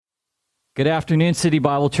Good afternoon, City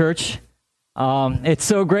Bible Church. It's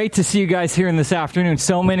so great to see you guys here in this afternoon.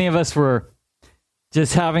 So many of us were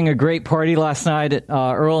just having a great party last night at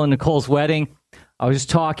Earl and Nicole's wedding. I was just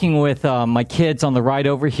talking with my kids on the ride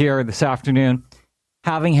over here this afternoon,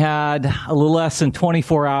 having had a little less than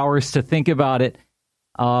 24 hours to think about it.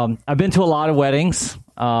 I've been to a lot of weddings.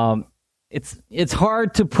 It's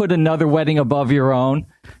hard to put another wedding above your own,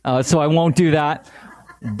 so I won't do that.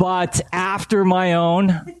 But after my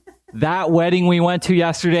own, that wedding we went to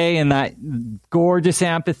yesterday in that gorgeous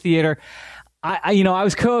amphitheater, I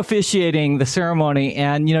was co-officiating the ceremony,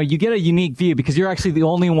 and, you get a unique view because you're actually the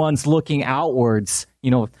only ones looking outwards,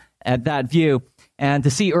 at that view. And to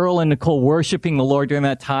see Earl and Nicole worshiping the Lord during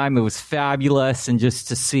that time, it was fabulous. And just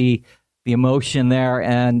to see the emotion there,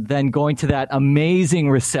 and then going to that amazing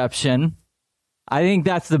reception. I think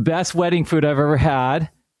that's the best wedding food I've ever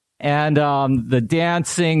had. And the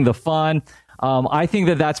dancing, the fun. I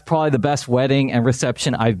think that's probably the best wedding and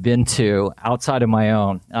reception I've been to outside of my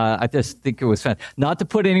own. I just think it was fun. Not to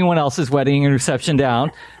put anyone else's wedding and reception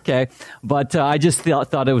down, okay? But I just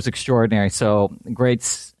thought it was extraordinary. So great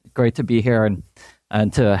to be here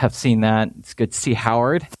and to have seen that. It's good to see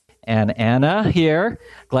Howard and Anna here.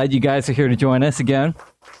 Glad you guys are here to join us again.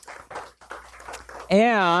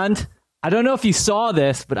 And I don't know if you saw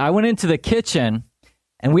this, but I went into the kitchen,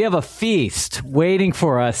 and we have a feast waiting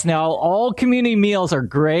for us. Now, all community meals are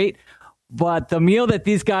great, but the meal that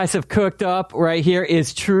these guys have cooked up right here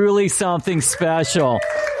is truly something special.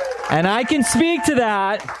 And I can speak to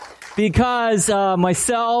that because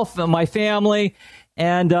myself and my family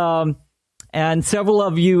and several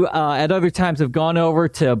of you at other times have gone over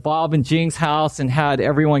to Bob and Jing's house and had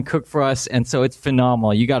everyone cook for us, and so it's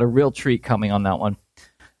phenomenal. You got a real treat coming on that one.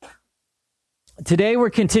 Today we're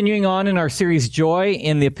continuing on in our series Joy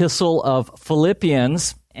in the Epistle of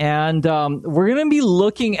Philippians, and we're going to be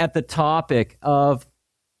looking at the topic of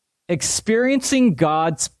experiencing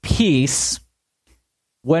God's peace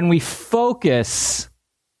when we focus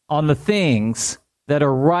on the things that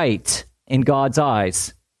are right in God's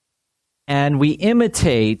eyes, and we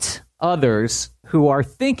imitate others who are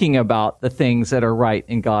thinking about the things that are right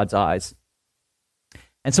in God's eyes.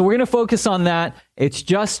 And so we're going to focus on that. It's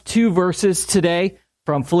just 2 verses today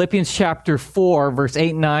from Philippians chapter 4, verse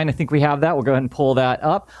 8 and 9. I think we have that. We'll go ahead and pull that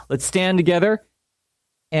up. Let's stand together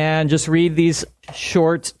and just read these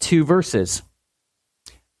short 2 verses.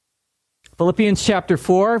 Philippians chapter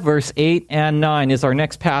 4, verse 8 and 9 is our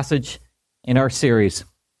next passage in our series.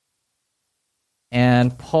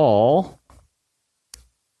 And Paul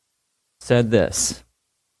said this.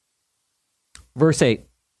 Verse 8.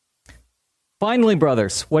 Finally,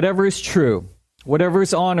 brothers, whatever is true, whatever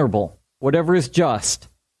is honorable, whatever is just,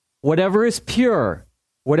 whatever is pure,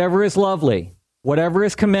 whatever is lovely, whatever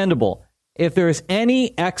is commendable, if there is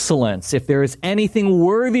any excellence, if there is anything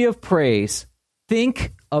worthy of praise,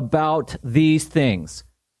 think about these things.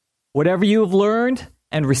 Whatever you have learned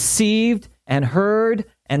and received and heard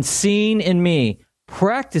and seen in me,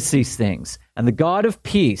 practice these things, and the God of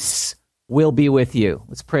peace will be with you.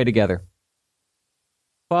 Let's pray together.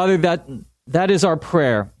 Father, that is our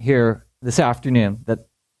prayer here this afternoon, that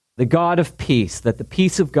the God of peace, that the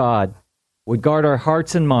peace of God would guard our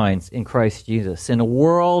hearts and minds in Christ Jesus. In a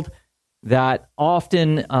world that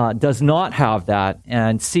often does not have that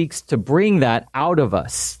and seeks to bring that out of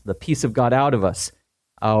us, the peace of God out of us,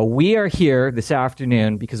 we are here this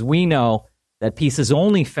afternoon because we know that peace is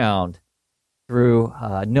only found through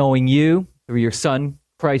knowing you, through your Son,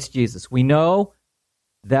 Christ Jesus. We know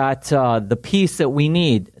that the peace that we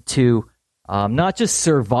need to not just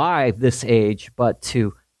survive this age, but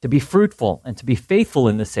to be fruitful and to be faithful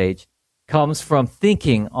in this age comes from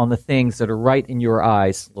thinking on the things that are right in your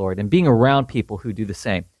eyes, Lord, and being around people who do the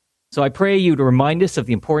same. So I pray you to remind us of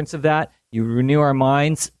the importance of that. You renew our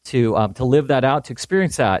minds to live that out, to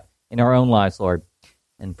experience that in our own lives, Lord.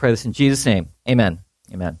 And pray this in Jesus' name. Amen.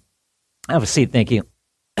 Amen. Have a seat. Thank you.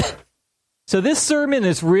 So this sermon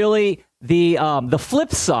is really the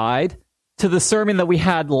flip side to the sermon that we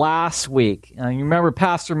had last week. You remember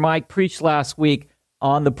Pastor Mike preached last week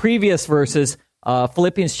on the previous verses,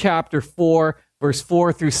 Philippians chapter 4, verse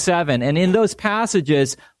 4 through 7. And in those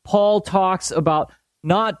passages, Paul talks about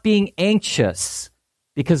not being anxious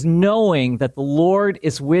because knowing that the Lord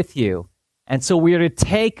is with you. And so we are to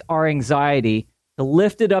take our anxiety, to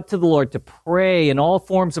lift it up to the Lord, to pray in all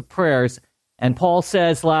forms of prayers. And Paul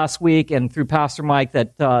says last week and through Pastor Mike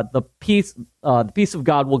that the peace of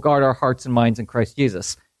God will guard our hearts and minds in Christ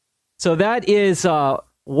Jesus. So that is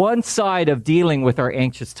one side of dealing with our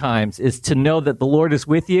anxious times, is to know that the Lord is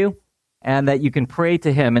with you and that you can pray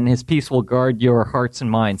to him and his peace will guard your hearts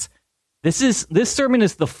and minds. This sermon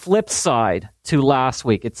is the flip side to last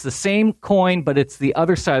week. It's the same coin, but it's the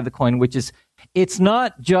other side of the coin, which is it's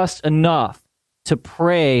not just enough to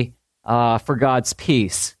pray for God's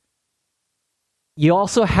peace. You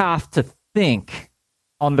also have to think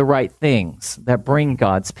on the right things that bring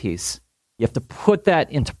God's peace. You have to put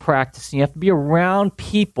that into practice. And you have to be around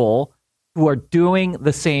people who are doing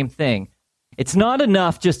the same thing. It's not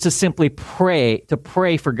enough just to simply pray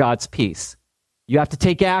for God's peace. You have to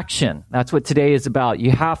take action. That's what today is about.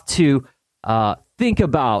 You have to think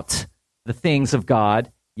about the things of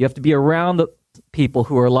God. You have to be around the people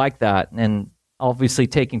who are like that. And obviously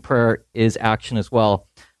taking prayer is action as well.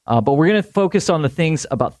 But we're going to focus on the things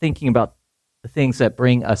about thinking about the things that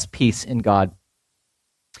bring us peace in God.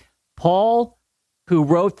 Paul, who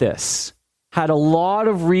wrote this, had a lot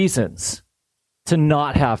of reasons to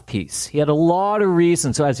not have peace. He had a lot of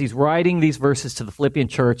reasons. So as he's writing these verses to the Philippian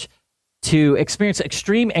church, to experience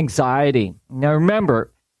extreme anxiety. Now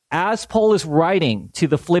remember, as Paul is writing to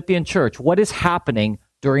the Philippian church, what is happening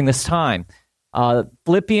during this time?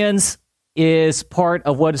 Philippians is part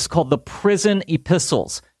of what is called the prison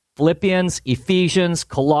epistles. Philippians, Ephesians,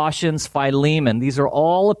 Colossians, Philemon. These are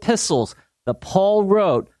all epistles that Paul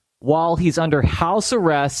wrote while he's under house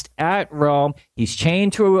arrest at Rome. He's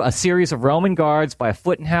chained to a series of Roman guards by a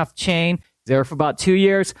 1.5-foot chain. He's there for about 2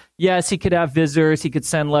 years. Yes, he could have visitors. He could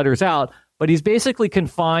send letters out, but he's basically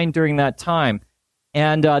confined during that time.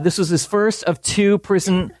 And this was his first of two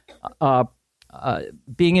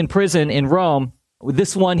being in prison in Rome.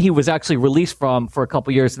 This one he was actually released from for a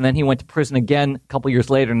couple years, and then he went to prison again a couple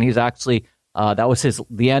years later, and he's actually, that was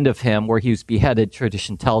the end of him, where he was beheaded,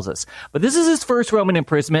 tradition tells us. But this is his first Roman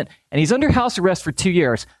imprisonment, and he's under house arrest for 2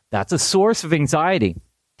 years. That's a source of anxiety.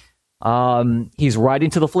 He's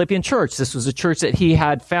writing to the Philippian church. This was a church that he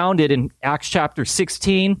had founded in Acts chapter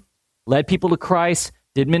 16, led people to Christ,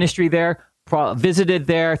 did ministry there, visited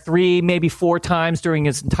there 3, maybe 4 times during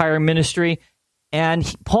his entire ministry.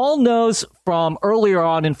 And Paul knows from earlier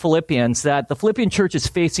on in Philippians that the Philippian church is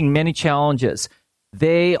facing many challenges.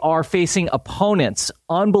 They are facing opponents,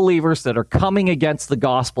 unbelievers that are coming against the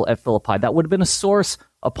gospel at Philippi. That would have been a source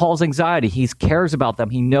of Paul's anxiety. He cares about them.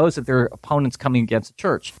 He knows that there are opponents coming against the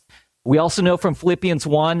church. We also know from Philippians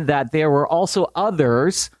 1 that there were also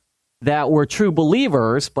others that were true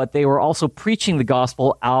believers, but they were also preaching the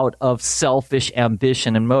gospel out of selfish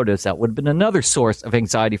ambition and motives. That would have been another source of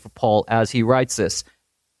anxiety for Paul as he writes this.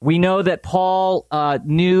 We know that Paul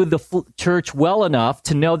knew the church well enough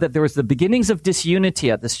to know that there was the beginnings of disunity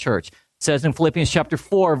at this church. It says in Philippians chapter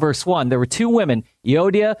 4, verse 1, there were 2 women,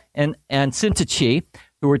 Euodia and Syntyche,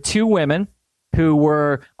 who were 2 women who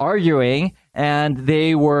were arguing, and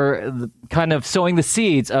they were kind of sowing the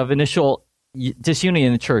seeds of initial disunity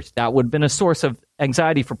in the church. That would have been a source of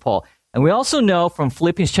anxiety for Paul. And we also know from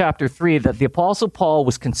Philippians chapter 3 that the Apostle Paul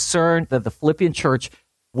was concerned that the Philippian church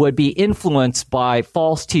would be influenced by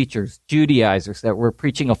false teachers, Judaizers, that were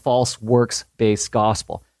preaching a false works-based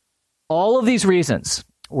gospel. All of these reasons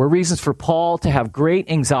were reasons for Paul to have great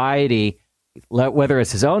anxiety, whether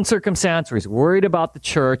it's his own circumstance or he's worried about the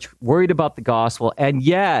church, worried about the gospel, and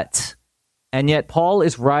yet Paul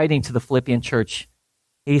is writing to the Philippian church.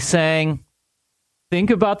 He's saying, think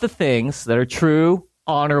about the things that are true,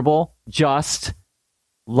 honorable, just,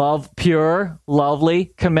 pure,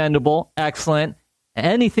 lovely, commendable, excellent,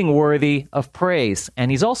 anything worthy of praise. And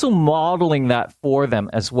he's also modeling that for them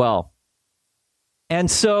as well. And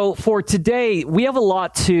so for today, we have a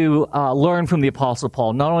lot to learn from the Apostle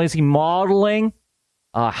Paul. Not only is he modeling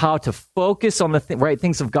how to focus on the right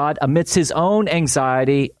things of God amidst his own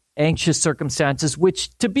anxiety, anxious circumstances,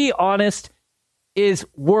 which, to be honest, is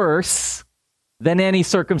worse than any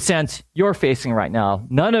circumstance you're facing right now.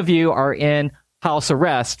 None of you are in house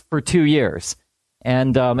arrest for 2 years,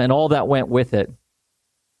 and all that went with it.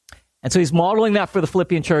 And so he's modeling that for the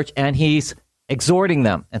Philippian church, and he's exhorting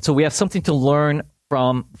them. And so we have something to learn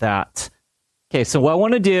from that. Okay, so what I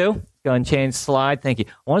want to do, go and change slide, thank you.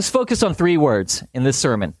 I want us to focus on 3 words in this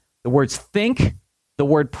sermon. The words think, the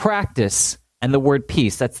word practice, and the word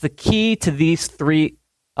peace. That's the key to these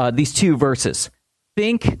 2 verses.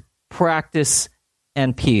 Think, practice,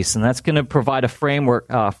 and peace. And that's going to provide a framework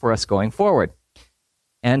for us going forward.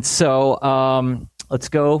 And so let's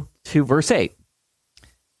go to verse 8.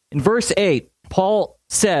 In verse 8, Paul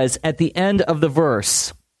says at the end of the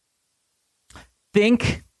verse,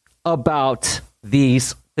 think about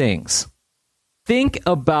these things. Think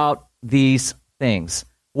about these things.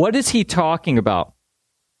 What is he talking about?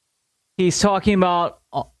 He's talking about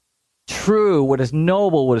true, what is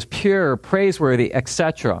noble, what is pure, praiseworthy,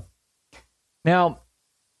 etc. Now,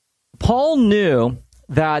 Paul knew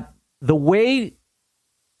that the way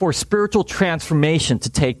for spiritual transformation to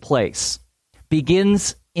take place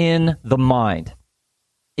begins in the mind.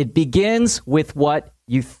 It begins with what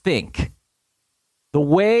you think. The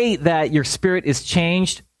way that your spirit is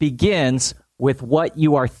changed begins with what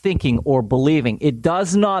you are thinking or believing. It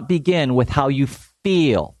does not begin with how you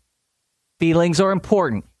feel. Feelings are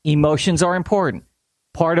important. Emotions are important.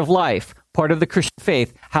 Part of life, part of the Christian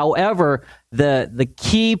faith. However, the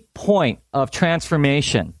key point of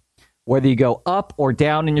transformation, whether you go up or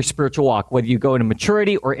down in your spiritual walk, whether you go into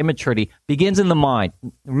maturity or immaturity, begins in the mind.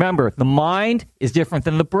 Remember, the mind is different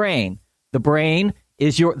than the brain. The brain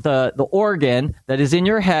is the organ that is in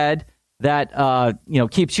your head that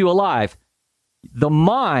keeps you alive. The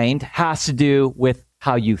mind has to do with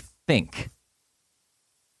how you think.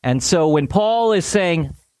 And so when Paul is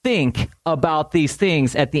saying, think about these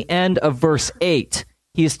things at the end of verse 8,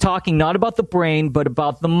 he is talking not about the brain, but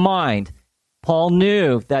about the mind. Paul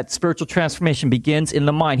knew that spiritual transformation begins in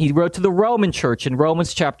the mind. He wrote to the Roman church in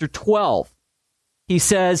Romans chapter 12. He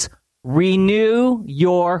says, renew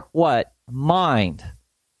your what? Mind.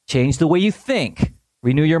 Change the way you think.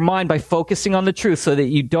 Renew your mind by focusing on the truth so that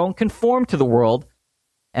you don't conform to the world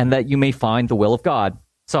and that you may find the will of God.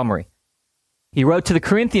 Summary. He wrote to the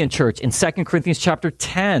Corinthian church in 2 Corinthians chapter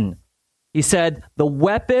 10. He said, the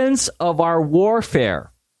weapons of our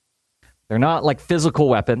warfare, they're not like physical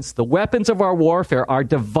weapons. The weapons of our warfare are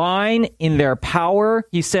divine in their power,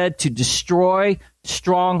 he said, to destroy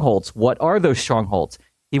strongholds. What are those strongholds?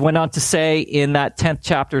 He went on to say in that 10th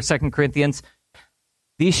chapter, 2 Corinthians,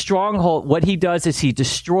 these strongholds, what he does is he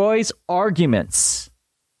destroys arguments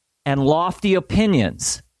and lofty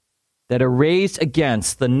opinions that are raised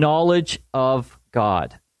against the knowledge of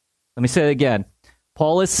God. Let me say it again.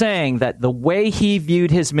 Paul is saying that the way he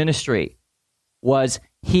viewed his ministry was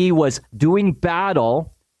he was doing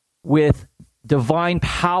battle with divine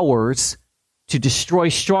powers to destroy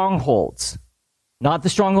strongholds. Not the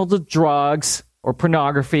strongholds of drugs or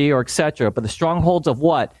pornography or etc., but the strongholds of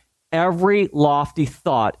what? Every lofty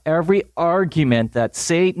thought, every argument that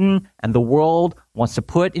Satan and the world wants to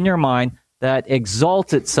put in your mind that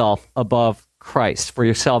exalts itself above Christ for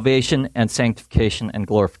your salvation and sanctification and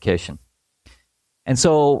glorification. And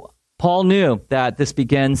so Paul knew that this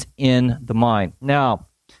begins in the mind. Now,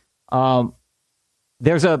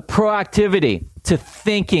 there's a proactivity to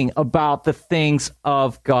thinking about the things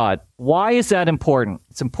of God. Why is that important?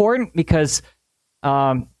 It's important because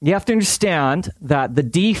you have to understand that the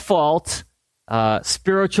default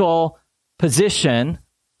spiritual position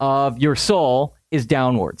of your soul is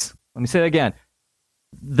downwards. Let me say that again.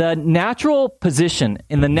 The natural position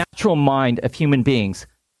in the natural mind of human beings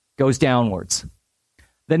goes downwards.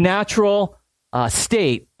 The natural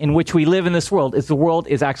state in which we live in this world is the world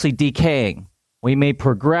is actually decaying. We may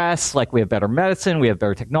progress, like we have better medicine, we have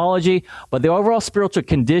better technology, but the overall spiritual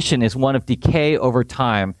condition is one of decay over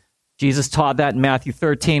time. Jesus taught that in Matthew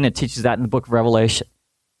 13 and teaches that in the book of Revelation.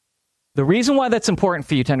 The reason why that's important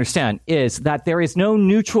for you to understand is that there is no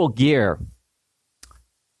neutral gear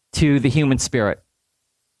to the human spirit.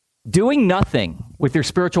 Doing nothing with your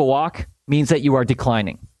spiritual walk means that you are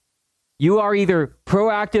declining. You are either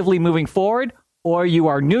proactively moving forward or you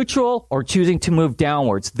are neutral or choosing to move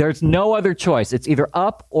downwards. There's no other choice. It's either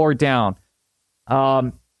up or down.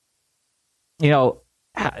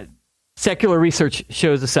 Secular research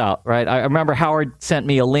shows this out, right? I remember Howard sent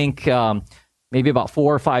me a link maybe about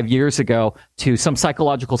 4 or 5 years ago to some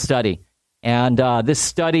psychological study. And this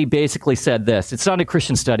study basically said this. It's not a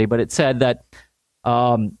Christian study, but it said that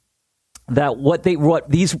what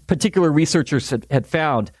these particular researchers had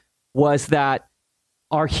found was that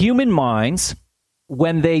our human minds,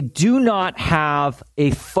 when they do not have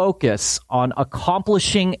a focus on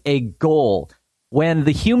accomplishing a goal, when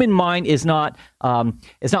the human mind is not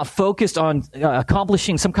focused on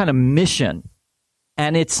accomplishing some kind of mission,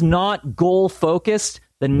 and it's not goal focused,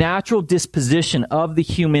 the natural disposition of the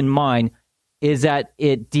human mind is that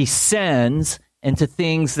it descends into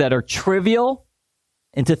things that are trivial,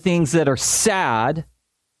 into things that are sad,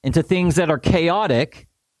 into things that are chaotic,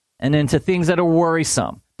 and into things that are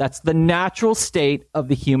worrisome. That's the natural state of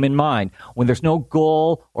the human mind. When there's no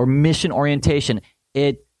goal or mission orientation,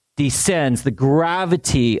 it descends. The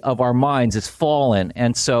gravity of our minds is fallen,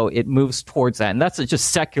 and so it moves towards that. And that's just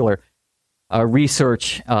secular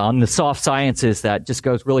research on the soft sciences that just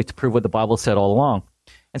goes really to prove what the Bible said all along.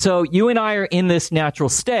 And so you and I are in this natural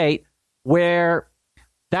state where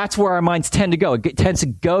that's where our minds tend to go. It tends to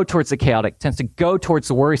go towards the chaotic, tends to go towards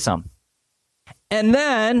the worrisome. And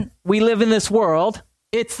then we live in this world.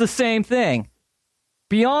 It's the same thing.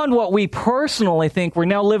 Beyond what we personally think, we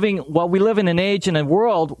live in an age and a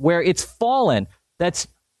world where it's fallen. That's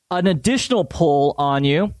an additional pull on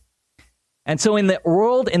you. And so in the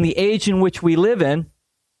world, in the age in which we live in,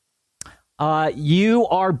 you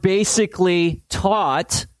are basically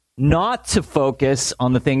taught not to focus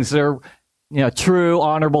on the things that are, true,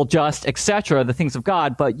 honorable, just, etc., the things of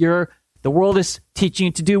God, but the world is teaching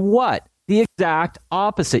you to do what? The exact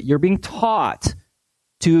opposite. You're being taught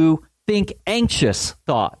to think anxious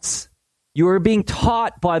thoughts. You are being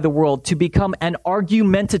taught by the world to become an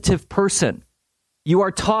argumentative person. You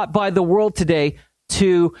are taught by the world today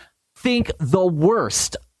to think the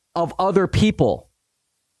worst of other people,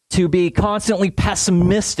 to be constantly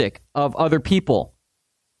pessimistic of other people.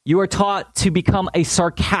 You are taught to become a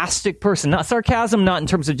sarcastic person. Not sarcasm, not in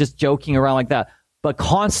terms of just joking around like that, but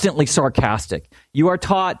constantly sarcastic. You are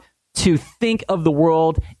taught to think of the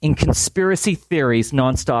world in conspiracy theories,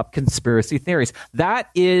 nonstop conspiracy theories. That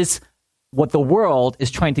is what the world is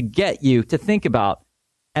trying to get you to think about.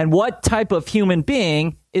 And what type of human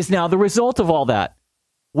being is now the result of all that?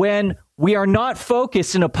 When we are not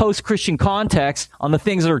focused in a post-Christian context on the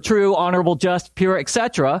things that are true, honorable, just, pure,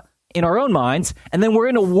 etc., in our own minds, and then we're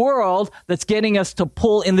in a world that's getting us to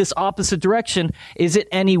pull in this opposite direction, is it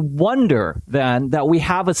any wonder then that we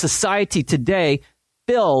have a society today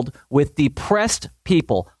filled with depressed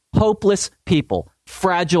people, hopeless people,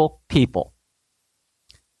 fragile people?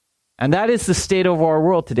 And that is the state of our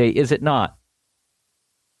world today, is it not?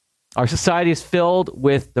 Our society is filled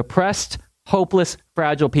with depressed, hopeless,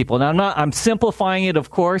 fragile people. Now, I'm simplifying it, of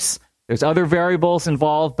course. There's other variables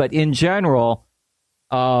involved, but in general,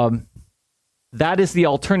 that is the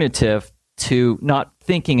alternative to not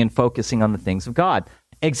thinking and focusing on the things of God.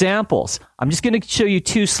 Examples. I'm just going to show you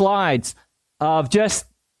 2 slides of just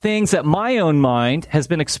things that my own mind has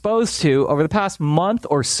been exposed to over the past month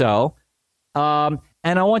or so.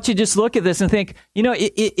 And I want you to just look at this and think,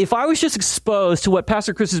 if I was just exposed to what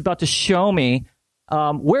Pastor Chris is about to show me,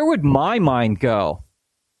 where would my mind go,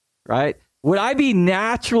 right? Would I be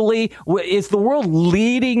naturally, is the world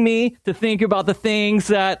leading me to think about the things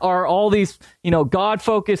that are all these,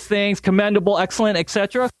 God-focused things, commendable, excellent,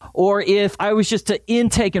 etc.? Or if I was just to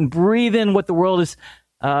intake and breathe in what the world is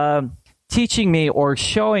teaching me or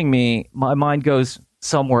showing me, my mind goes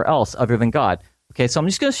somewhere else other than God. Okay, so I'm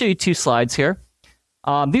just going to show you 2 slides here.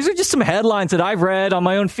 These are just some headlines that I've read on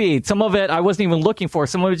my own feed. Some of it I wasn't even looking for.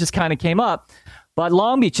 Some of it just kind of came up. But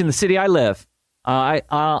Long Beach, in the city I live,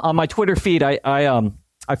 on my Twitter feed, I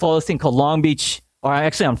follow this thing called Long Beach, or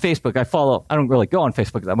actually on Facebook, I don't really go on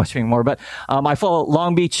Facebook that much anymore, but I follow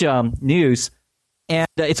Long Beach News, and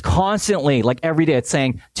it's constantly, like every day, it's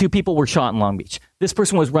saying 2 people were shot in Long Beach. This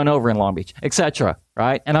person was run over in Long Beach, etc.,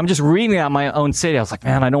 right? And I'm just reading out my own city. I was like,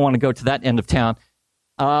 man, I don't want to go to that end of town.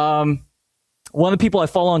 One of the people I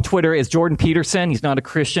follow on Twitter is Jordan Peterson. He's not a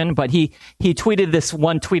Christian, but he tweeted this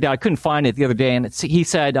one tweet. I couldn't find it the other day, and he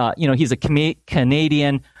said, he's a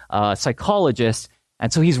Canadian psychologist,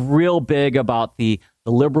 and so he's real big about the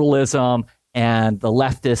liberalism and the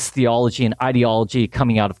leftist theology and ideology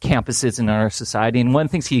coming out of campuses in our society. And one of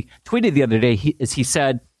the things he tweeted the other day is he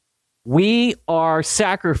said, "We are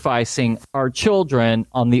sacrificing our children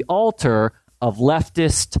on the altar of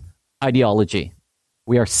leftist ideology."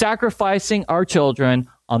 We are sacrificing our children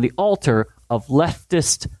on the altar of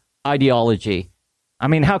leftist ideology. I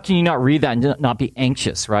mean, how can you not read that and not be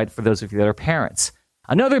anxious, right, for those of you that are parents?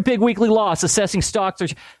 Another big weekly loss, assessing stocks are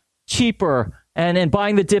cheaper and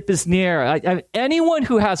buying the dip is near. Anyone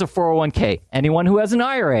who has a 401k, anyone who has an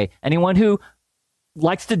IRA, anyone who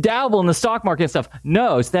likes to dabble in the stock market and stuff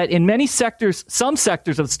knows that in many sectors, some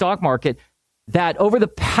sectors of the stock market, that over the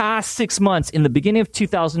past 6 months, in the beginning of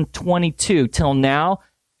 2022 till now,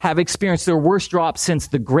 have experienced their worst drop since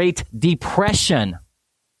the Great Depression.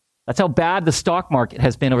 That's how bad the stock market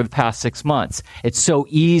has been over the past 6 months. It's so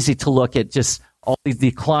easy to look at just all these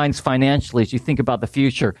declines financially as you think about the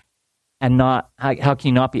future, and not how can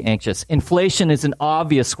you not be anxious? Inflation is an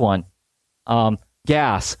obvious one.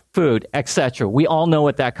 Gas, food, etc. We all know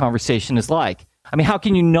what that conversation is like. I mean, how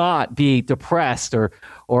can you not be depressed or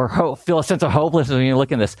feel a sense of hopelessness when you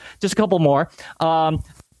look at this? Just a couple more.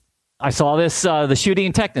 I saw this, the shooting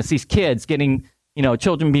in Texas, these kids getting,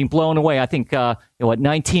 children being blown away. I think,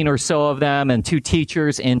 19 or so of them, and 2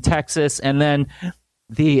 teachers in Texas. And then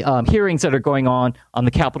the hearings that are going on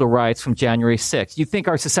the Capitol riots from January 6th. You think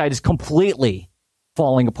our society is completely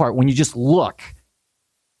falling apart when you just look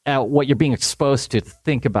at what you're being exposed to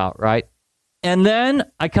think about, right? And then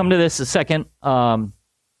I come to this second one.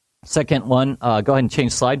 Go ahead and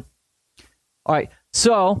change slide. All right.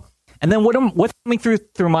 So, and then what's coming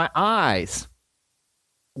through my eyes?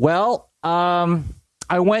 Well,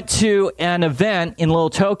 I went to an event in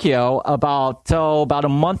Little Tokyo about a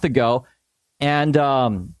month ago, and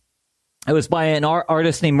It was by an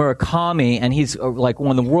artist named Murakami, and he's like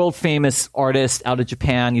one of the world famous artists out of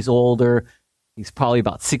Japan. He's older. He's probably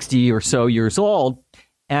about 60 or so years old.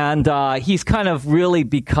 And he's kind of really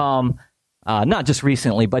become, not just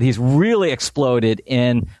recently, but he's really exploded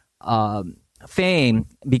in fame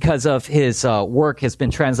because of his work has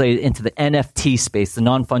been translated into the NFT space, the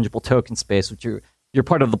non-fungible token space, which you're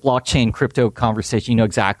part of the blockchain crypto conversation. You know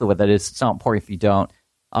exactly what that is. It's not important if you don't.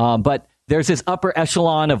 But there's this upper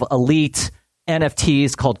echelon of elite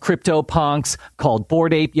NFTs called CryptoPunks, called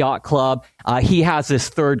Bored Ape Yacht Club. He has this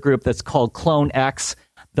third group that's called Clone X.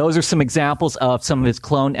 Those are some examples of some of his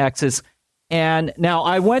Clone X's. And now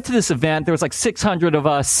I went to this event. There was like 600 of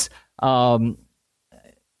us. I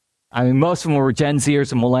mean, most of them were Gen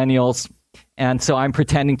Zers and millennials. And so I'm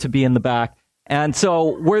pretending to be in the back. And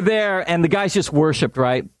so we're there, and the guys just worshiped,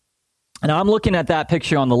 right? And I'm looking at that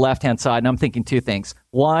picture on the left-hand side, and I'm thinking two things.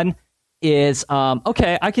 One is,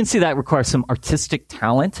 okay, I can see that requires some artistic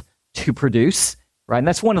talent to produce, right? And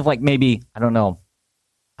that's one of like maybe, I don't know,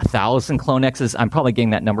 1,000 Clone X's. I'm probably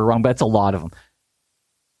getting that number wrong, but it's a lot of them.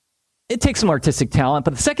 It takes some artistic talent.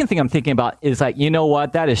 But the second thing I'm thinking about is like, you know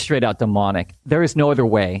what? That is straight out demonic. There is no other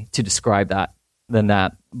way to describe that than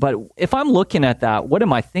that. But if I'm looking at that, what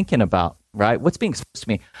am I thinking about, right? What's being exposed to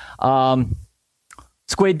me?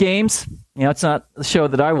 Squid Games, you know, it's not the show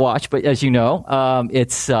that I watch, but as you know,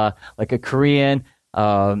 it's like a Korean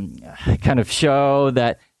kind of show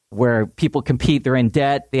where people compete. They're in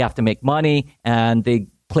debt, they have to make money, and they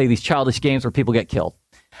play these childish games where people get killed.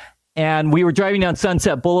 And we were driving down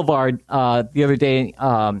Sunset Boulevard the other day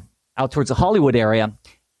out towards the Hollywood area,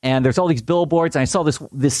 and there's all these billboards. And I saw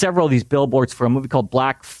this several of these billboards for a movie called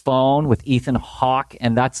Black Phone with Ethan Hawke,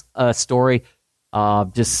 and that's a story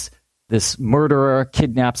of just this murderer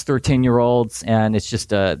kidnaps 13-year-olds, and it's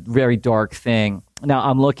just a very dark thing. Now,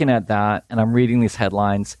 I'm looking at that, and I'm reading these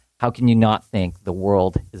headlines. How can you not think the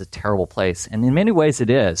world is a terrible place? And in many ways, it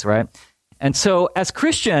is, right? And so, as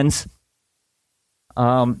Christians,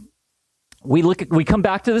 we come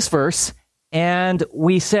back to this verse, and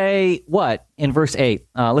we say, what? In verse 8.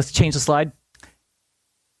 Let's change the slide.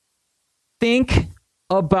 Think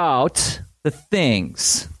about the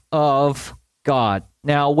things of God.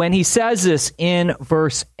 Now, when he says this in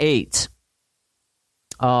verse 8,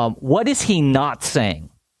 what is he not saying?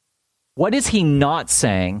 What is he not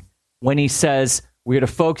saying when he says we're to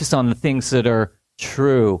focus on the things that are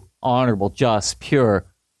true, honorable, just, pure,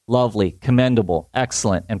 lovely, commendable,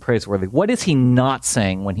 excellent, and praiseworthy? What is he not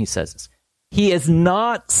saying when he says this? He is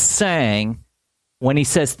not saying, when he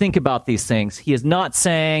says think about these things, he is not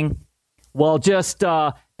saying, well, just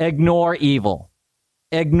ignore evil.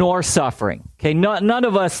 Ignore suffering. Okay, none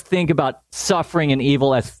of us think about suffering and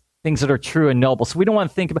evil as things that are true and noble. So we don't want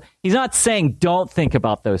to think about. He's not saying don't think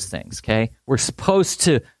about those things. Okay, we're supposed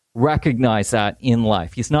to recognize that in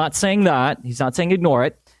life. He's not saying that. He's not saying ignore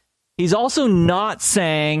it. He's also not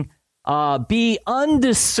saying be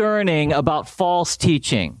undiscerning about false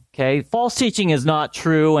teaching. Okay, false teaching is not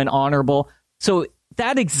true and honorable. So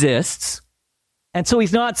that exists. And so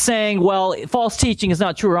he's not saying, well, false teaching is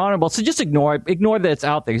not true or honorable, so just ignore it. Ignore that it's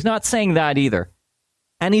out there. He's not saying that either.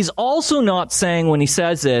 And he's also not saying when he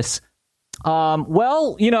says this,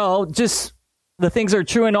 well, you know, just the things are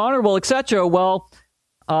true and honorable, etc. Well,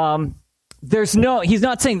 he's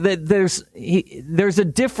not saying that there's a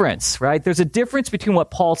difference, right? There's a difference between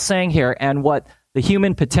what Paul's saying here and what the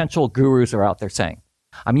human potential gurus are out there saying.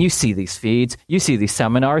 I mean, you see these feeds, you see these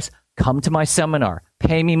seminars. Come to my seminar,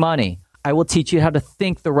 pay me money. I will teach you how to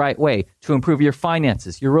think the right way to improve your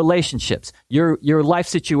finances, your relationships, your life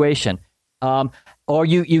situation. Or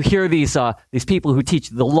you hear these people who teach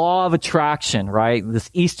the law of attraction, right?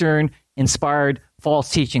 This Eastern-inspired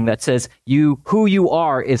false teaching that says who you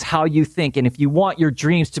are is how you think, and if you want your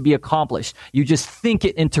dreams to be accomplished, you just think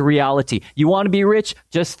it into reality. You want to be rich?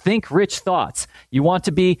 Just think rich thoughts. You want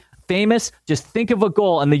to be famous? Just think of a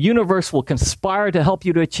goal, and the universe will conspire to help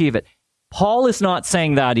you to achieve it. Paul is not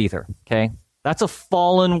saying that either, okay? That's a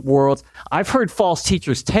fallen world. I've heard false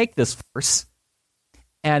teachers take this verse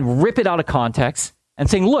and rip it out of context and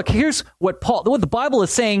saying, look, here's what the Bible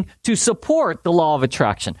is saying to support the law of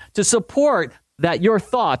attraction, to support that your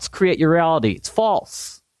thoughts create your reality. It's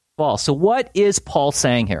false. False. So what is Paul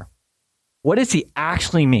saying here? What does he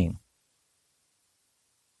actually mean?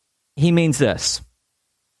 He means this.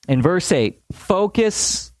 In verse 8,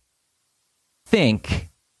 think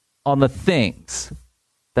on the things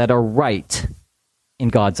that are right in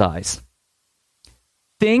God's eyes.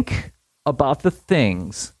 Think about the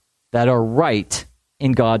things that are right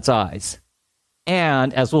in God's eyes.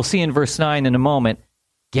 And, as we'll see in verse 9 in a moment,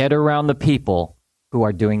 get around the people who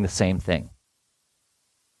are doing the same thing.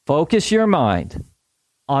 Focus your mind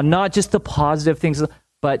on not just the positive things,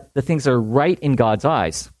 but the things that are right in God's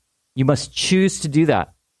eyes. You must choose to do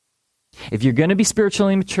that. If you're going to be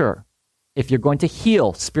spiritually mature, if you're going to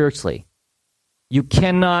heal spiritually, you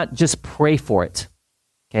cannot just pray for it.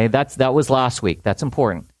 Okay, that was last week. That's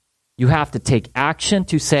important. You have to take action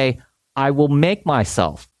to say, I will make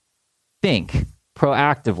myself think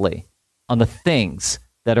proactively on the things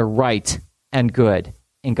that are right and good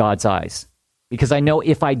in God's eyes. Because I know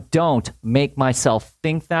if I don't make myself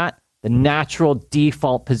think that, the natural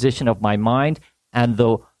default position of my mind and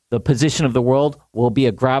the position of the world will be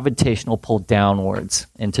a gravitational pull downwards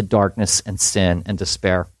into darkness and sin and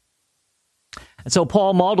despair. And so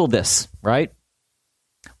Paul modeled this, right?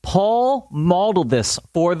 Paul modeled this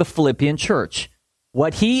for the Philippian church.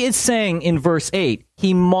 What he is saying in verse 8,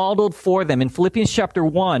 he modeled for them in Philippians chapter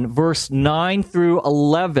 1, verse 9 through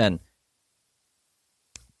 11.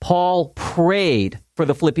 Paul prayed for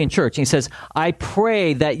the Philippian church. He says, I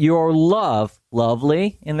pray that your love,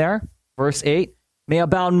 lovely in there, verse 8, may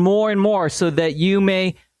abound more and more so that you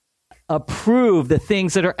may approve the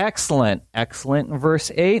things that are excellent, excellent in verse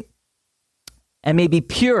 8, and may be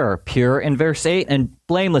pure, pure in verse 8, and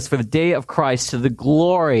blameless for the day of Christ to the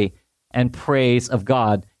glory and praise of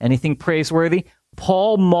God. Anything praiseworthy?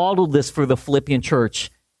 Paul modeled this for the Philippian church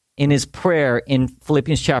in his prayer in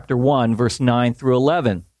Philippians chapter 1, verse 9 through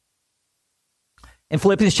 11. In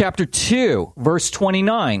Philippians chapter 2, verse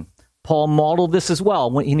 29, Paul modeled this as well.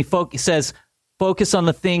 When he says, focus on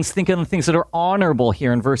the things, think on the things that are honorable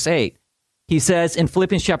here in verse 8. He says in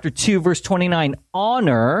Philippians chapter 2, verse 29,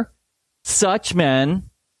 honor such men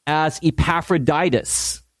as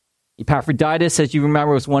Epaphroditus. Epaphroditus, as you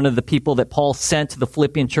remember, was one of the people that Paul sent to the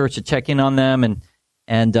Philippian church to check in on them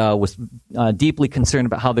and was deeply concerned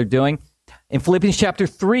about how they're doing. In Philippians chapter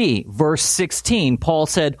 3, verse 16, Paul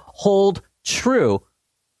said, hold true.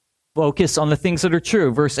 Focus on the things that are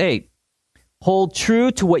true. Verse 8, hold true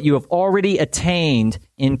to what you have already attained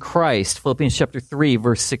in Christ. Philippians chapter 3,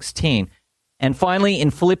 verse 16. And finally, in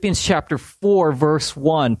Philippians chapter 4, verse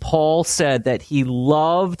 1, Paul said that he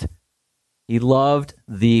loved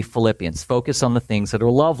the Philippians. Focus on the things that are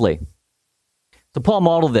lovely. So Paul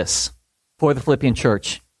modeled this for the Philippian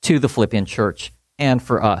church, to the Philippian church, and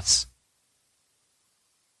for us.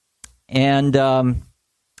 And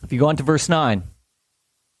if you go on to verse 9,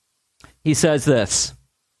 he says this,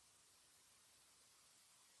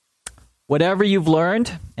 whatever you've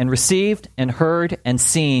learned and received and heard and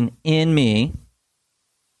seen in me,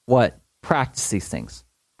 what? Practice these things.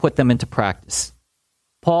 Put them into practice.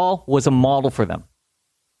 Paul was a model for them.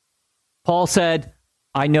 Paul said,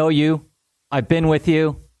 I know you. I've been with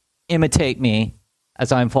you. Imitate me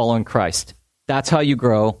as I'm following Christ. That's how you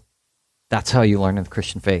grow. That's how you learn in the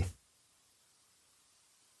Christian faith.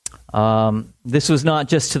 This was not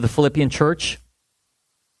just to the Philippian church.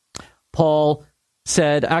 Paul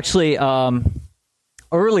said, actually,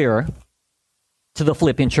 earlier to the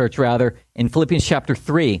Philippian church, rather, in Philippians chapter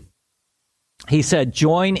 3, he said,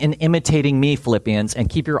 join in imitating me, Philippians, and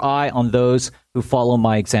keep your eye on those who follow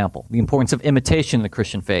my example. The importance of imitation in the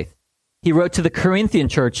Christian faith. He wrote to the Corinthian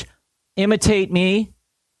church, imitate me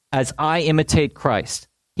as I imitate Christ.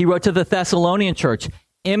 He wrote to the Thessalonian church,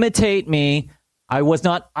 imitate me. I was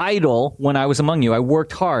not idle when I was among you. I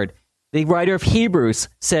worked hard. The writer of Hebrews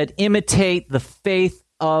said, imitate the faith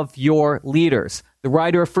of your leaders. The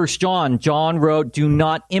writer of 1 John wrote, do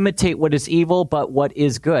not imitate what is evil, but what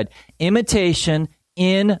is good. Imitation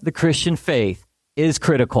in the Christian faith is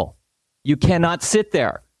critical. You cannot sit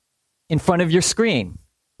there in front of your screen,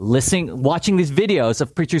 watching these videos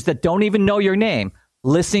of preachers that don't even know your name,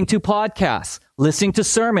 listening to podcasts, listening to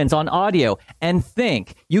sermons on audio, and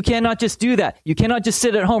think. You cannot just do that. You cannot just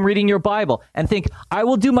sit at home reading your Bible and think, I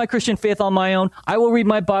will do my Christian faith on my own. I will read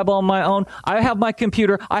my Bible on my own. I have my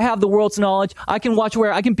computer. I have the world's knowledge. I can watch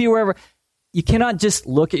I can be wherever. You cannot just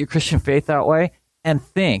look at your Christian faith that way and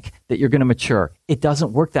think that you're going to mature. It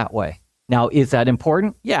doesn't work that way. Now, is that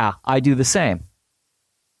important? Yeah, I do the same.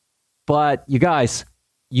 But you guys,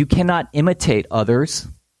 you cannot imitate others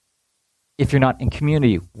if you're not in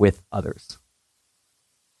community with others.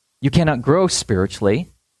 You cannot grow spiritually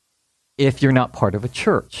if you're not part of a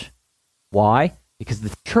church. Why? Because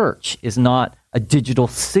the church is not a digital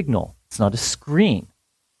signal. It's not a screen.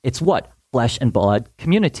 It's what? Flesh and blood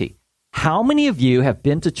community. How many of you have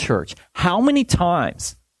been to church? How many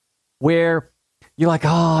times where you're like, oh,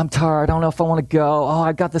 I'm tired. I don't know if I want to go. Oh,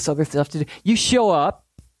 I've got this other stuff to do. You show up,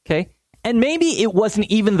 okay? And maybe it wasn't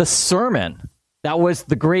even the sermon that was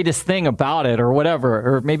the greatest thing about it or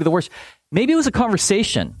whatever, or maybe the worst. Maybe it was a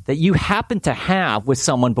conversation that you happened to have with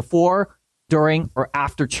someone before, during, or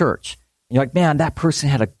after church. You're like, man, that person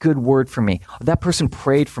had a good word for me, or that person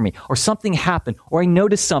prayed for me, or something happened, or I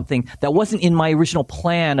noticed something that wasn't in my original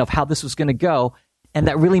plan of how this was going to go, and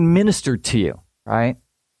that really ministered to you, right?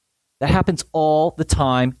 That happens all the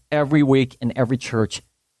time, every week, in every church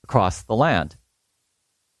across the land.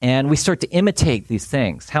 And we start to imitate these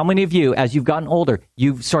things. How many of you, as you've gotten older,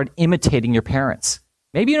 you've started imitating your parents?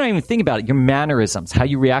 Maybe you don't even think about it, your mannerisms, how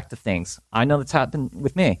you react to things. I know that's happened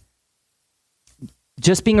with me.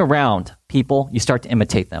 Just being around people, you start to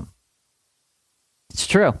imitate them. It's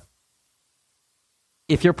true.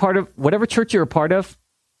 If you're part of whatever church you're a part of,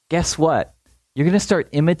 guess what? You're going to start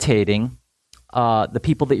imitating the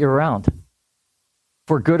people that you're around,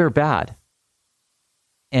 for good or bad.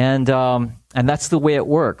 And that's the way it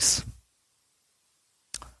works.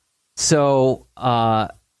 So,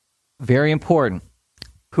 very important.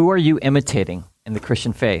 Who are you imitating in the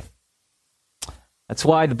Christian faith? That's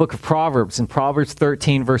why the book of Proverbs, in Proverbs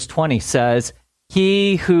 13, verse 20, says,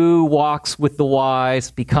 "He who walks with the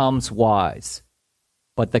wise becomes wise,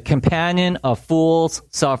 but the companion of fools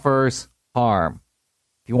suffers harm."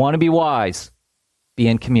 If you want to be wise, be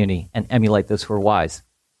in community and emulate those who are wise.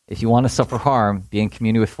 If you want to suffer harm, be in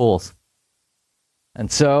community with fools. And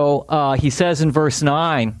so he says in verse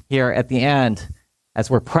 9 here at the end, as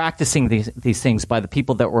we're practicing these things by the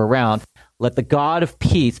people that we're around, let the God of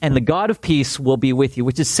peace, and the God of peace will be with you,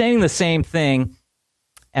 which is saying the same thing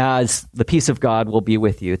as the peace of God will be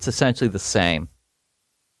with you. It's essentially the same.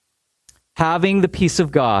 Having the peace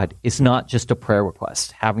of God is not just a prayer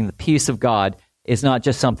request. Having the peace of God is not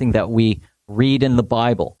just something that we read in the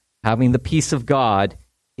Bible. Having the peace of God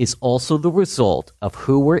is also the result of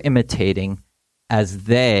who we're imitating as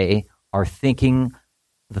they are thinking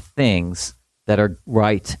the things that are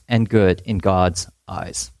right and good in God's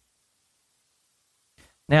eyes.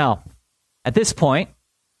 Now, at this point,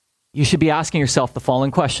 you should be asking yourself the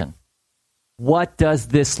following question. What does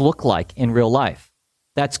this look like in real life?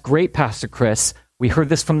 That's great, Pastor Chris. We heard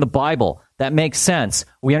this from the Bible. That makes sense.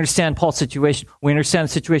 We understand Paul's situation. We understand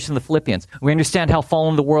the situation of the Philippians. We understand how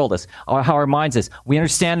fallen the world is, or how our minds is. We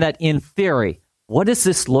understand that in theory. What does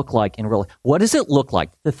this look like in real life? What does it look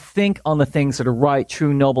like to think on the things that are right,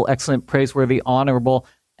 true, noble, excellent, praiseworthy, honorable,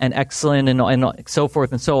 and excellent, and so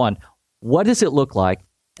forth and so on? What does it look like,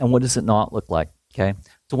 and what does it not look like? Okay.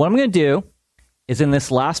 So what I'm going to do is, in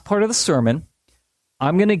this last part of the sermon,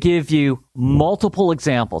 I'm going to give you multiple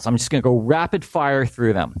examples. I'm just going to go rapid fire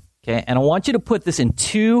through them. Okay. And I want you to put this in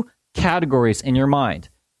two categories in your mind.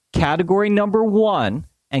 Category number 1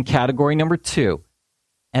 and category number 2.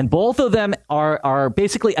 And both of them are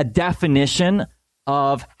basically a definition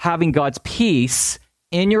of having God's peace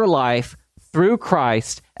in your life through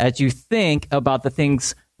Christ as you think about the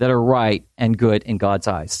things that are right and good in God's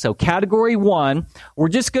eyes. So category 1, we're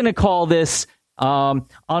just going to call this on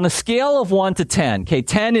a scale of 1 to 10. Okay,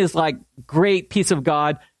 10 is like great peace of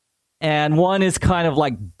God, and 1 is kind of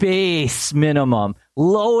like base minimum,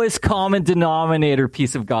 lowest common denominator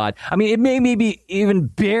peace of God. I mean, it may maybe even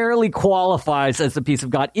barely qualifies as the peace of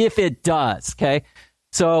God, if it does, okay?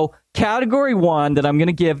 So category 1 that I'm going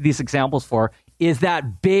to give these examples for is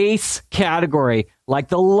that base category, like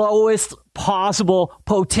the lowest possible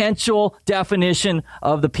potential definition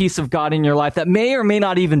of the peace of God in your life that may or may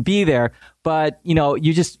not even be there, but you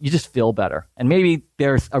just feel better. And maybe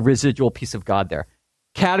there's a residual peace of God there.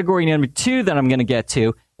 Category number 2 that I'm going to get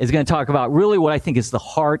to is going to talk about really what I think is the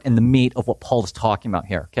heart and the meat of what Paul is talking about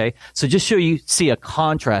here, okay? So just so you see a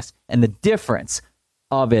contrast and the difference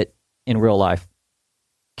of it in real life.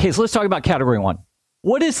 Okay, so let's talk about category 1.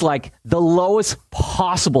 What is like the lowest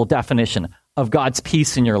possible definition of God's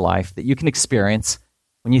peace in your life that you can experience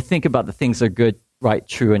when you think about the things that are good, right,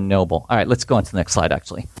 true, and noble? All right, let's go on to the next slide,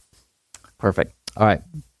 actually. Perfect. All right.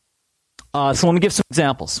 So let me give some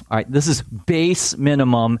examples. All right, this is base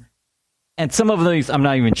minimum, and some of these I'm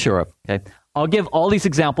not even sure of. Okay, I'll give all these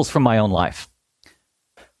examples from my own life.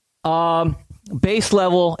 Base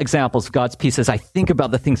level examples of God's peace as I think about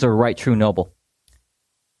the things that are right, true, noble.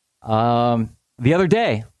 The other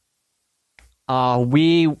day,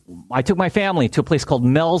 I took my family to a place called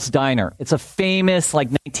Mel's Diner. It's a famous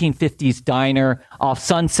 1950s diner off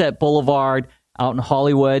Sunset Boulevard out in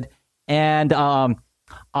Hollywood, and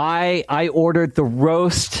I ordered the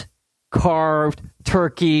roast carved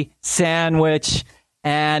turkey sandwich,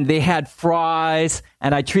 and they had fries,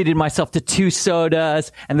 and I treated myself to 2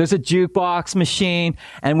 sodas, and there's a jukebox machine,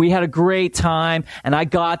 and we had a great time, and I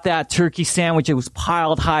got that turkey sandwich. It was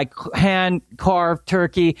piled high, hand-carved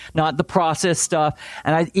turkey, not the processed stuff,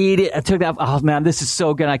 and I eat it. I took that, oh man, this is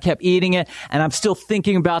so good. I kept eating it, and I'm still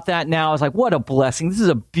thinking about that now. I was like, what a blessing. This is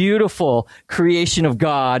a beautiful creation of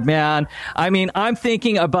God, man. I mean, I'm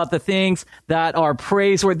thinking about the things that are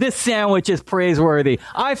praiseworthy. This sandwich is praiseworthy.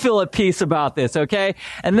 I feel at peace about this, okay?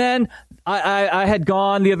 And then I had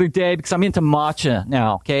gone the other day because I'm into matcha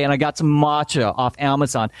now, okay? And I got some matcha off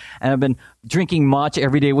Amazon. And I've been drinking matcha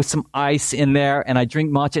every day with some ice in there. And I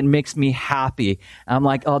drink matcha and it makes me happy. And I'm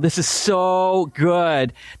like, oh, this is so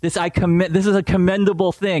good. This is a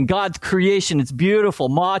commendable thing. God's creation. It's beautiful.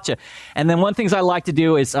 Matcha. And then one of the things I like to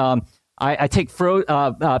do is I take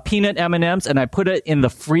peanut M&Ms and I put it in the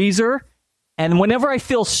freezer. And whenever I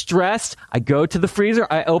feel stressed, I go to the freezer,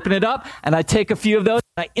 I open it up, and I take a few of those.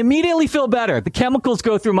 I immediately feel better. The chemicals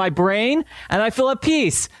go through my brain, and I feel at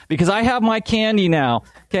peace because I have my candy now,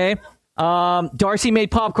 okay? Darcy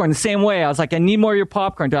made popcorn the same way. I was like, I need more of your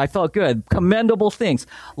popcorn. I felt good. Commendable things.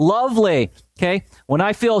 Lovely, okay? When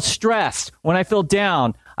I feel stressed, when I feel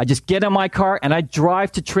down, I just get in my car and I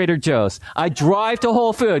drive to Trader Joe's. I drive to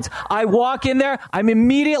Whole Foods. I walk in there. I'm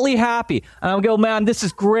immediately happy. And I go, man, this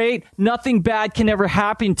is great. Nothing bad can ever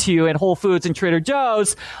happen to you at Whole Foods and Trader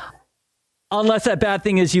Joe's. Unless that bad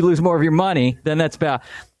thing is you lose more of your money, then that's bad.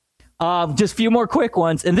 Just a few more quick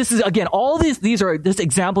ones. And this is, again, all these are just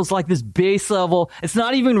examples like this base level. It's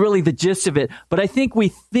not even really the gist of it. But I think we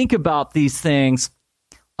think about these things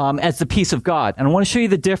as the peace of God. And I want to show you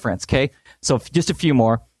the difference, okay? So just a few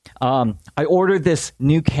more. I ordered this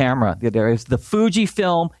new camera. There is the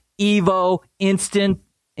Fujifilm Evo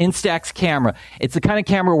Instax camera. It's the kind of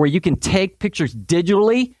camera where you can take pictures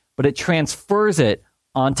digitally, but it transfers it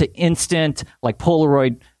onto instant, like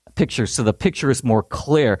Polaroid pictures, so the picture is more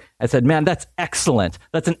clear. I said, man, that's excellent.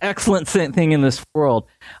 That's an excellent thing in this world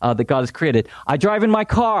that God has created. I drive in my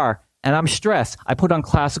car, and I'm stressed. I put on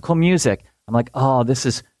classical music. I'm like, oh, this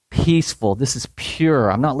is peaceful. This is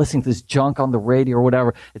pure. I'm not listening to this junk on the radio or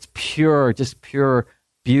whatever. It's pure, just pure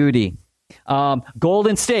beauty.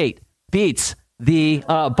 Golden State beats the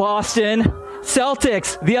Boston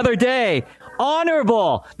Celtics the other day.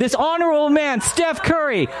 Honorable. This honorable man, Steph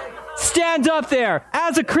Curry, stands up there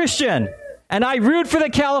as a Christian. And I root for the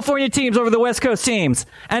California teams over the West Coast teams.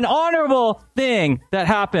 An honorable thing that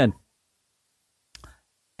happened.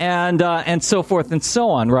 And so forth and so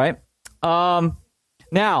on, right?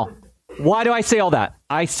 Now, why do I say all that?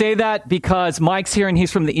 I say that because Mike's here and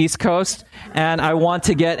he's from the East Coast, and I want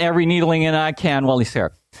to get every needling in I can while he's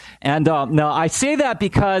here. And no, I say that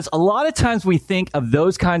because a lot of times we think of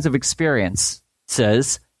those kinds of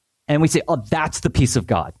experiences, and we say, oh, that's the peace of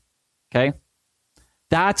God, okay?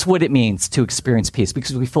 That's what it means to experience peace,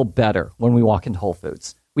 because we feel better when we walk into Whole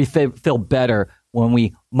Foods. We feel better when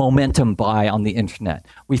we momentum buy on the internet.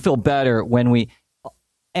 We feel better when we...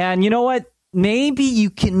 And you know what? Maybe you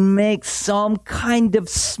can make some kind of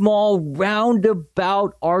small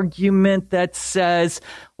roundabout argument that says,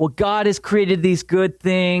 well, God has created these good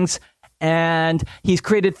things and he's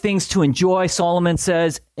created things to enjoy. Solomon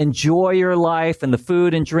says, enjoy your life and the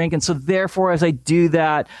food and drink. And so therefore, as I do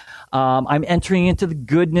that, I'm entering into the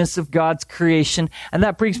goodness of God's creation. And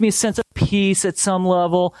that brings me a sense of peace at some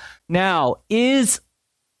level. Now, is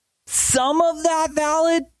some of that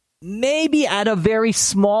valid? Maybe at a very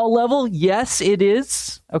small level, yes, it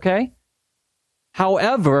is, okay?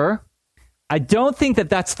 However, I don't think that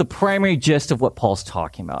that's the primary gist of what Paul's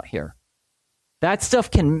talking about here. That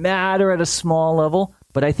stuff can matter at a small level,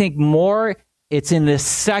 but I think more it's in this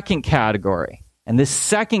second category. And this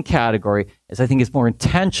second category is, I think, is more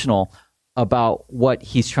intentional about what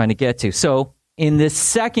he's trying to get to. So in this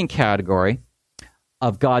second category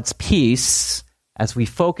of God's peace, as we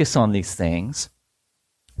focus on these things,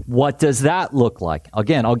 what does that look like?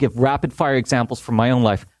 Again, I'll give rapid fire examples from my own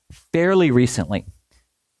life fairly recently.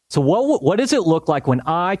 So what does it look like when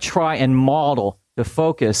I try and model the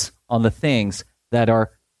focus on the things that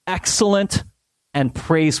are excellent and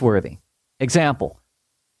praiseworthy? Example,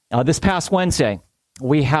 this past Wednesday,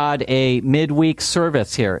 we had a midweek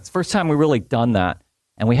service here. It's the first time we really done that.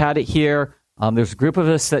 And we had it here. There's a group of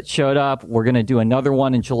us that showed up. We're going to do another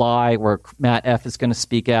one in July where Matt F. is going to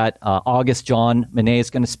speak at. August, John Monet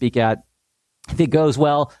is going to speak at. If it goes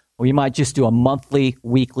well, we might just do a monthly,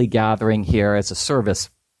 weekly gathering here as a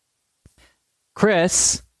service.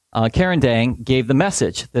 Chris Carendang gave the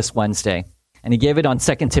message this Wednesday, and he gave it on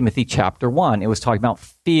 2 Timothy chapter 1. It was talking about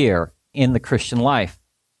fear in the Christian life.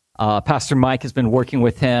 Pastor Mike has been working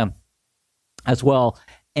with him as well.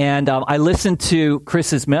 And I listened to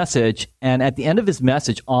Chris's message, and at the end of his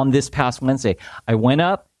message on this past Wednesday, I went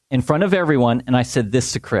up in front of everyone, and I said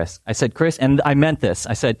this to Chris. I said, Chris, and I meant this.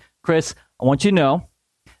 I said, Chris, I want you to know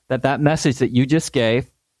that message that you just gave,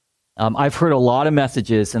 I've heard a lot of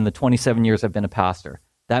messages in the 27 years I've been a pastor.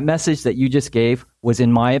 That message that you just gave was,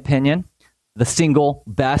 in my opinion, the single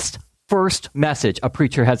best first message a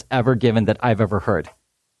preacher has ever given that I've ever heard.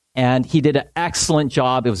 And he did an excellent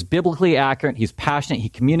job. It was biblically accurate. He's passionate. He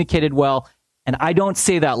communicated well. And I don't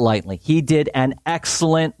say that lightly. He did an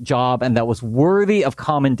excellent job, and that was worthy of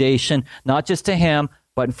commendation, not just to him,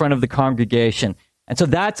 but in front of the congregation. And so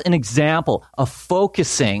that's an example of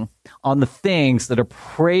focusing on the things that are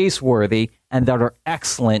praiseworthy and that are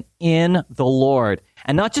excellent in the Lord.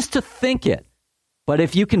 And not just to think it, but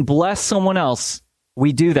if you can bless someone else,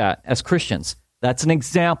 we do that as Christians. That's an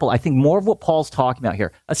example, I think, more of what Paul's talking about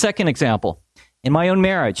here. A second example, in my own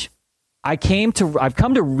marriage, I've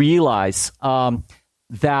come to realize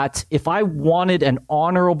that if I wanted an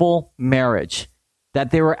honorable marriage, that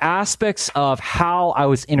there were aspects of how I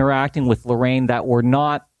was interacting with Lorraine that were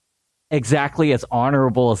not exactly as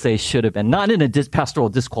honorable as they should have been. Not in a pastoral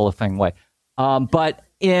disqualifying way, but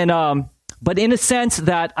in a sense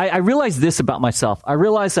that I realized this about myself. I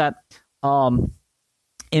realized that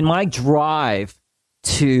in my drive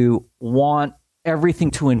to want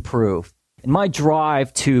everything to improve, in my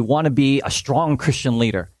drive to want to be a strong Christian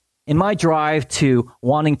leader, in my drive to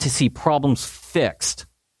wanting to see problems fixed,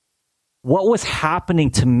 what was happening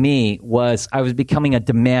to me was I was becoming a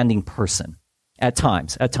demanding person at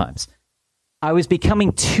times. I was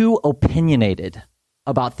becoming too opinionated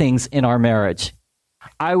about things in our marriage.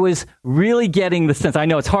 I was really getting the sense, I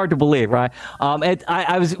know it's hard to believe, right?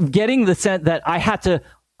 I was getting the sense that I had to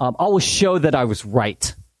always show that I was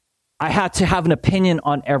right. I had to have an opinion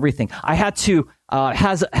on everything. I had to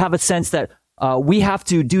have a sense that we have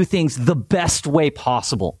to do things the best way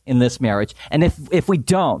possible in this marriage. And if we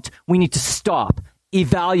don't, we need to stop,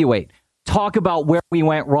 evaluate, talk about where we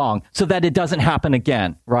went wrong so that it doesn't happen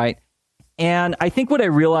again, right? And I think what I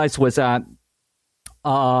realized was that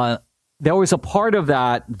there was a part of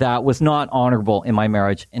that was not honorable in my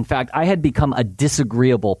marriage. In fact, I had become a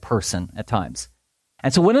disagreeable person at times.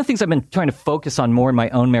 And so one of the things I've been trying to focus on more in my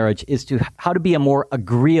own marriage is how to be a more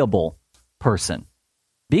agreeable person.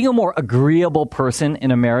 Being a more agreeable person in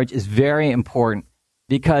a marriage is very important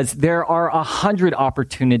because there are 100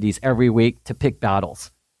 opportunities every week to pick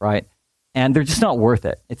battles, right? And they're just not worth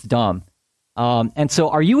it. It's dumb. And so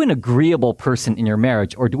are you an agreeable person in your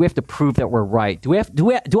marriage, or do we have to prove that we're right? Do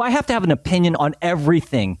I have to have an opinion on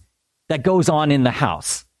everything that goes on in the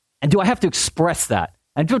house? And do I have to express that?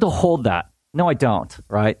 And do I have to hold that? No, I don't,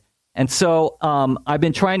 right? And so I've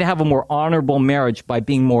been trying to have a more honorable marriage by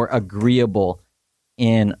being more agreeable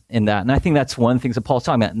in that. And I think that's one of the things that Paul's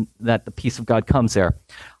talking about, that the peace of God comes there.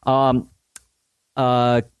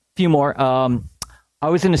 A few more. I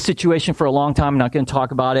was in a situation for a long time, I'm not going to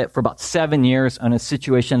talk about it, for about 7 years, in a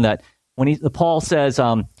situation that when Paul says,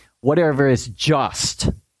 whatever is just,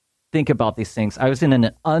 think about these things. I was in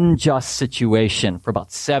an unjust situation for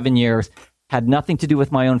about 7 years, had nothing to do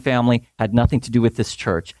with my own family, had nothing to do with this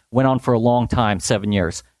church. Went on for a long time, 7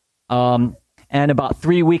 years. And about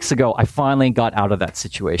 3 weeks ago, I finally got out of that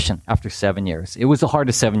situation after 7 years. It was the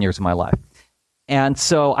hardest 7 years of my life. And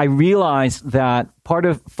so I realized that part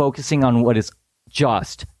of focusing on what is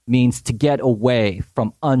just means to get away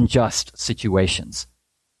from unjust situations.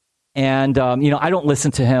 And, I don't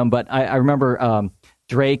listen to him, but I remember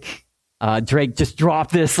Drake just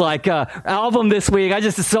dropped this album this week. I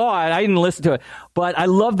just saw it. I didn't listen to it, but I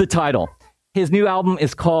love the title. His new album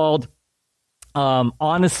is called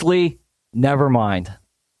Honestly, Nevermind.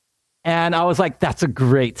 And I was like, that's a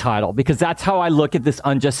great title, because that's how I look at this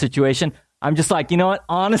unjust situation. I'm just like, you know what?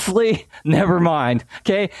 Honestly, never mind.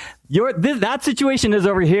 Okay, that situation is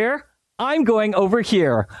over here. I'm going over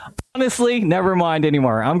here. Honestly, never mind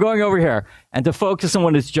anymore. I'm going over here. And to focus on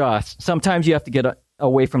what is just, sometimes you have to get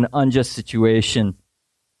away from the unjust situation.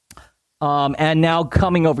 And now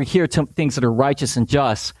coming over here to things that are righteous and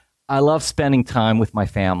just, I love spending time with my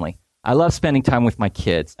family. I love spending time with my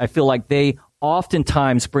kids. I feel like they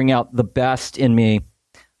oftentimes bring out the best in me,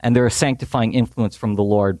 and they're a sanctifying influence from the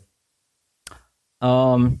Lord.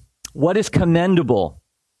 What is commendable?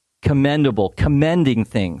 Commending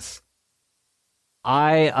things.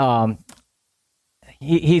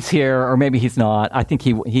 He's here, or maybe he's not. I think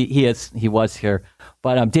he was here.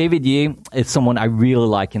 But David Yee is someone I really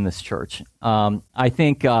like in this church. I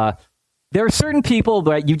think there are certain people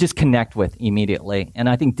that you just connect with immediately, and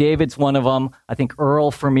I think David's one of them. I think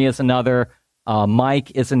Earl for me is another.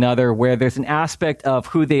 Mike is another, where there's an aspect of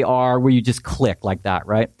who they are where you just click like that,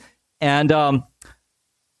 right? And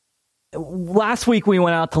last week we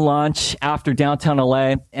went out to lunch after downtown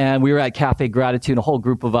LA, and we were at Cafe Gratitude, a whole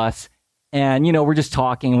group of us. And, we're just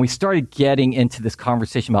talking, and we started getting into this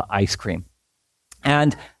conversation about ice cream.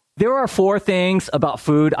 And there are 4 things about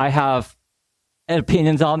food I have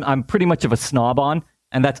opinions on. I'm pretty much of a snob on,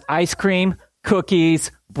 and that's ice cream,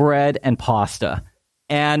 cookies, bread, and pasta.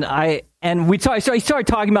 And I started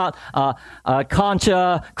talking about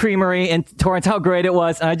Concha Creamery in Torrance, how great it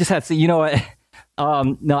was. And I just had to say, you know what?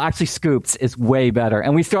 No, actually, Scoops is way better.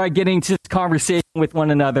 And we started getting to this conversation with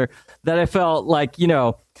one another that I felt like,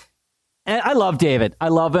 and I love David. I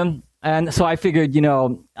love him. And so I figured,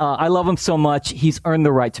 I love him so much, he's earned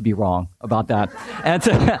the right to be wrong about that. And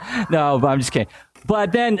so, no, but I'm just kidding.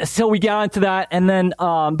 But then, so we got into that, and then,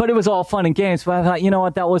 but it was all fun and games. But I thought, you know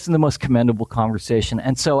what, that wasn't the most commendable conversation.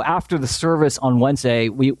 And so after the service on Wednesday,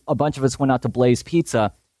 a bunch of us went out to Blaze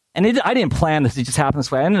Pizza. And I didn't plan this, it just happened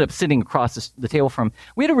this way. I ended up sitting across the table from him.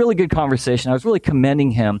 We had a really good conversation. I was really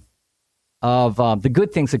commending him of the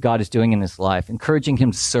good things that God is doing in his life, encouraging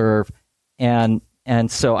him to serve. And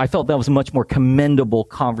so I felt that was a much more commendable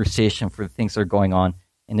conversation for the things that are going on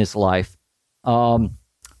in his life. Earl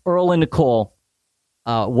and Nicole,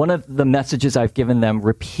 one of the messages I've given them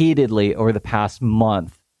repeatedly over the past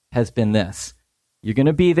month has been this. You're going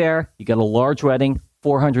to be there. You got a large wedding,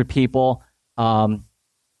 400 people.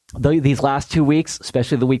 These last 2 weeks,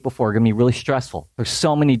 especially the week before, are going to be really stressful. There's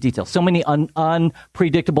so many details, so many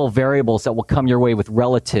unpredictable variables that will come your way with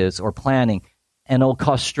relatives or planning, and it'll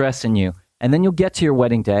cause stress in you. And then you'll get to your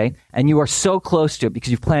wedding day, and you are so close to it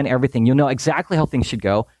because you've planned everything. You'll know exactly how things should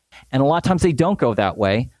go. And a lot of times they don't go that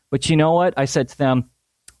way. But you know what? I said to them,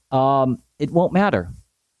 it won't matter.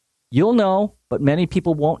 You'll know, but many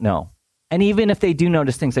people won't know. And even if they do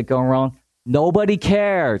notice things that go wrong, nobody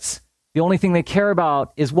cares. The only thing they care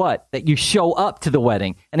about is what? That you show up to the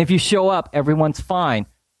wedding. And if you show up, everyone's fine.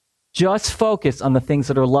 Just focus on the things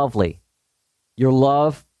that are lovely. Your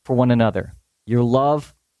love for one another. Your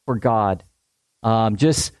love for God.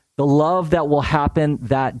 Just the love that will happen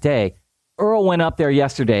that day. Earl went up there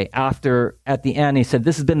yesterday at the end, he said,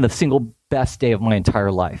 this has been the single best day of my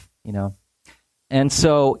entire life, And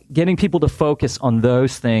so getting people to focus on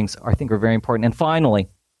those things, I think, are very important. And finally,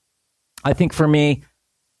 I think for me,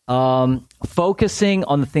 focusing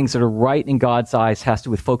on the things that are right in God's eyes has to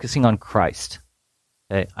do with focusing on Christ.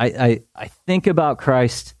 Okay? I think about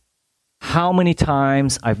Christ, how many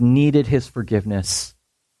times I've needed his forgiveness,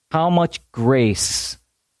 how much grace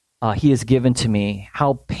he has given to me,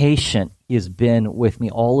 how patient he has been with me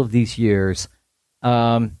all of these years.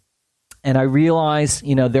 And I realize,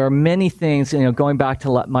 there are many things, going back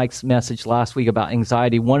to Mike's message last week about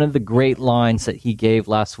anxiety, one of the great lines that he gave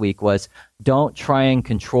last week was, don't try and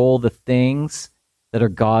control the things that are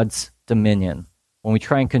God's dominion. When we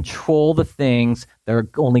try and control the things that are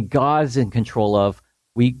only God's in control of,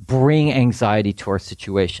 we bring anxiety to our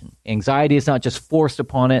situation. Anxiety is not just forced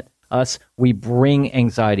upon us, we bring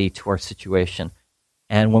anxiety to our situation.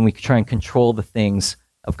 And when we try and control the things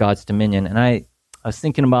of God's dominion, and I was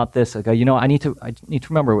thinking about this. I go, I need to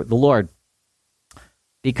remember the Lord,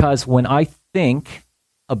 because when I think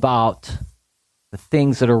about the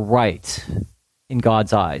things that are right in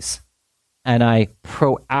God's eyes, and I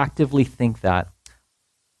proactively think that,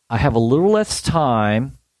 I have a little less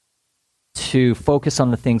time to focus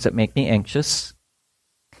on the things that make me anxious.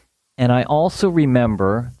 And I also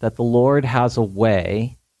remember that the Lord has a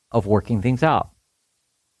way of working things out.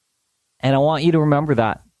 And I want you to remember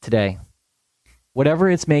that today. Whatever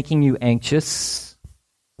is making you anxious,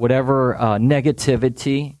 whatever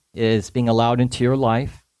negativity is being allowed into your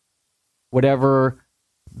life, whatever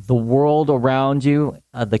the world around you,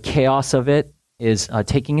 the chaos of it is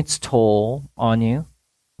taking its toll on you,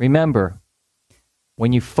 remember,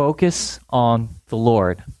 when you focus on the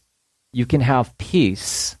Lord, you can have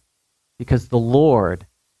peace because the Lord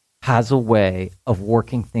has a way of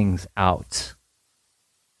working things out.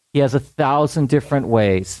 He has 1,000 different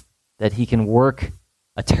ways that he can work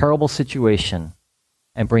a terrible situation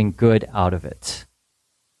and bring good out of it.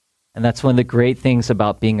 And that's one of the great things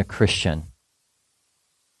about being a Christian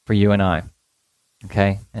for you and I.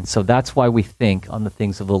 Okay? And so that's why we think on the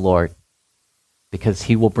things of the Lord, because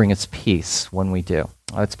he will bring us peace when we do.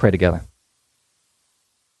 Let's pray together.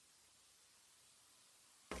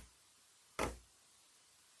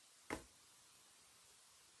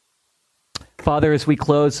 Father, as we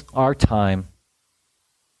close our time,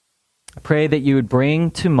 I pray that you would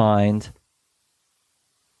bring to mind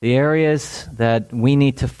the areas that we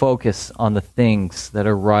need to focus on the things that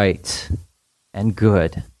are right and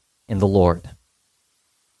good in the Lord.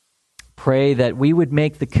 Pray that we would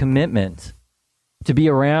make the commitment to be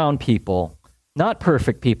around people, not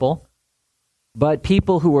perfect people, but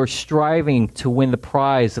people who are striving to win the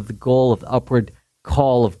prize of the goal of the upward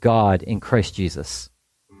call of God in Christ Jesus.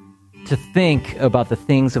 To think about the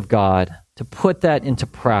things of God, to put that into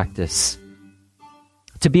practice,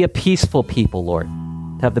 to be a peaceful people, Lord,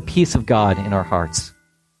 to have the peace of God in our hearts,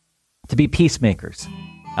 to be peacemakers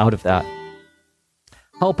out of that.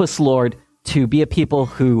 Help us, Lord, to be a people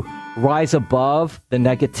who rise above the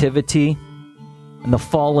negativity and the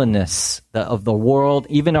fallenness of the world,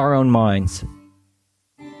 even our own minds,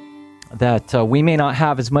 that we may not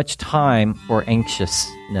have as much time for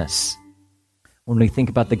anxiousness when we think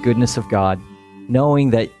about the goodness of God,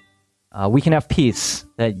 knowing that we can have peace,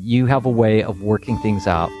 that you have a way of working things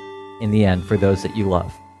out in the end for those that you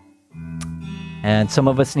love. And some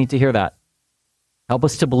of us need to hear that. Help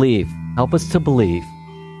us to believe. Help us to believe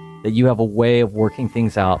that you have a way of working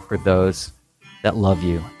things out for those that love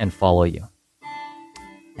you and follow you.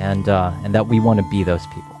 And that we want to be those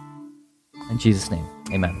people. In Jesus' name,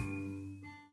 amen.